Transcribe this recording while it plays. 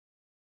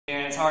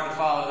And it's hard to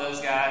follow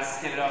those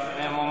guys. Give it up for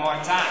them one more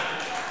time.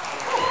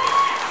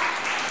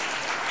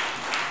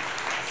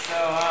 So,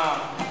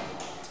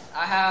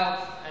 I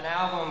have an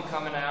album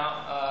coming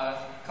out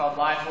called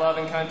Life, Love,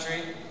 and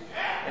Country.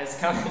 It's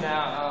coming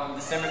out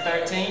December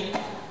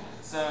 13th.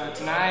 So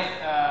tonight,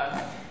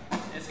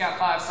 it's got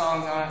 5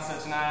 songs on it, so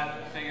tonight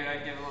I figured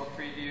I'd give a little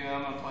preview.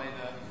 I'm going to play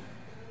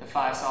the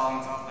 5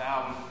 songs off the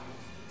album.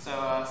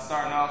 So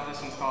starting off,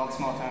 this one's called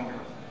Small Town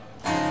Girl.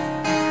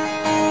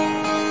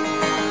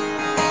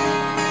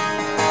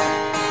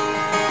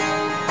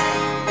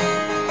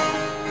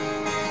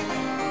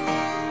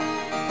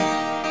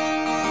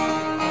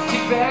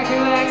 Back,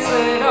 relax,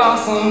 let it all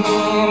sink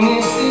in.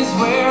 This is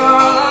where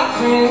our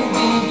life really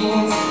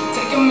begins.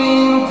 Take a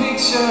mental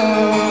picture,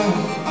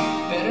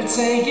 better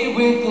take it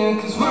with you,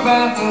 cause we're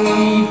about to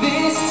leave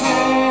this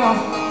town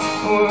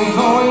where we've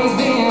always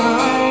been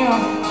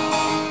around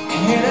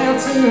and head out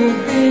to the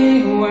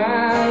big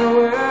wide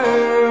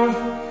world,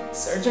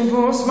 searching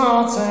for a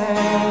small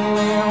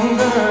town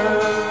girl.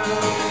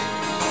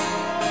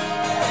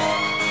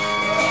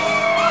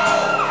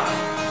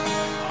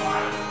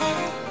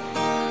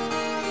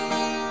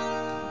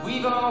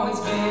 We've always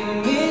been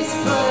in this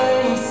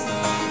place,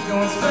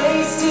 going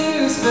space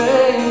to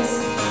space,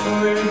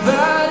 where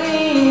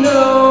everybody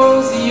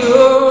knows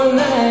your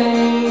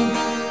name.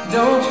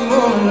 Don't you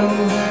wanna know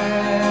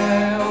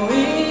how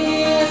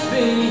it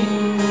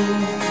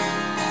feels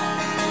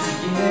to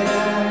get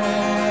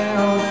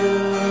out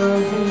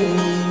of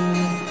here?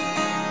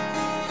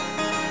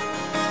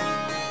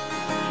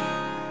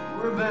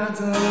 We're about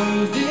to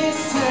leave this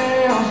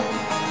town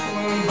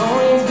where we've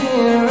always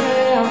been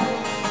around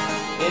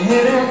and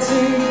head out to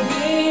the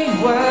big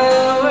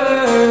wide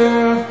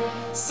world,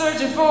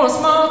 searching for a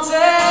small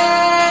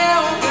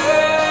town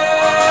girl.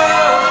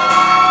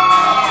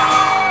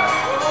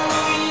 Oh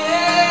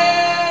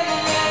yeah,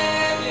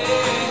 yeah,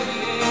 yeah,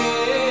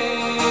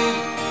 yeah.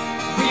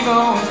 We've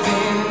always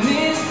been in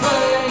this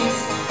place,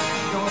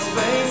 going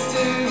space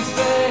to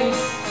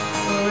space,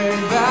 where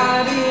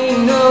everybody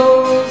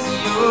knows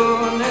your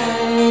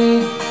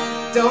name.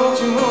 Don't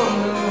you wanna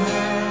know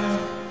how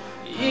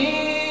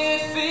it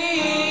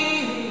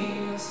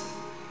feels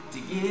to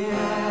get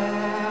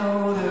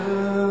out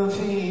of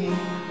here?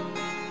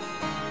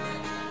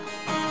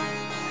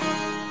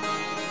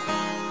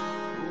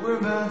 We're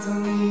about to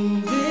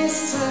leave this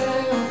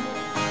town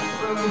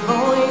where we've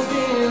always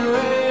been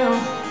around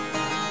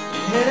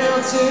and head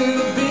out to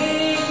the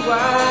big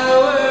wide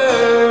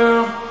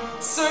world,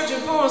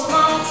 searching for a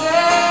small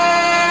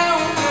town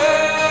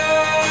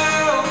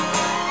girl.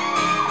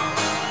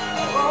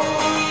 Oh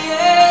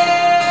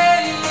yeah,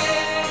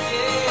 yeah,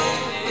 yeah,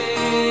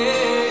 yeah.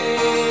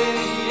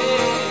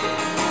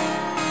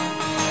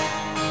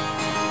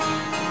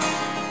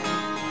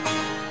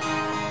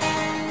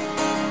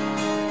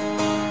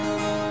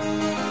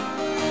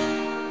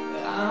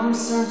 I'm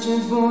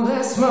searching for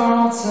that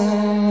small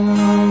town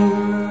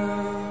girl.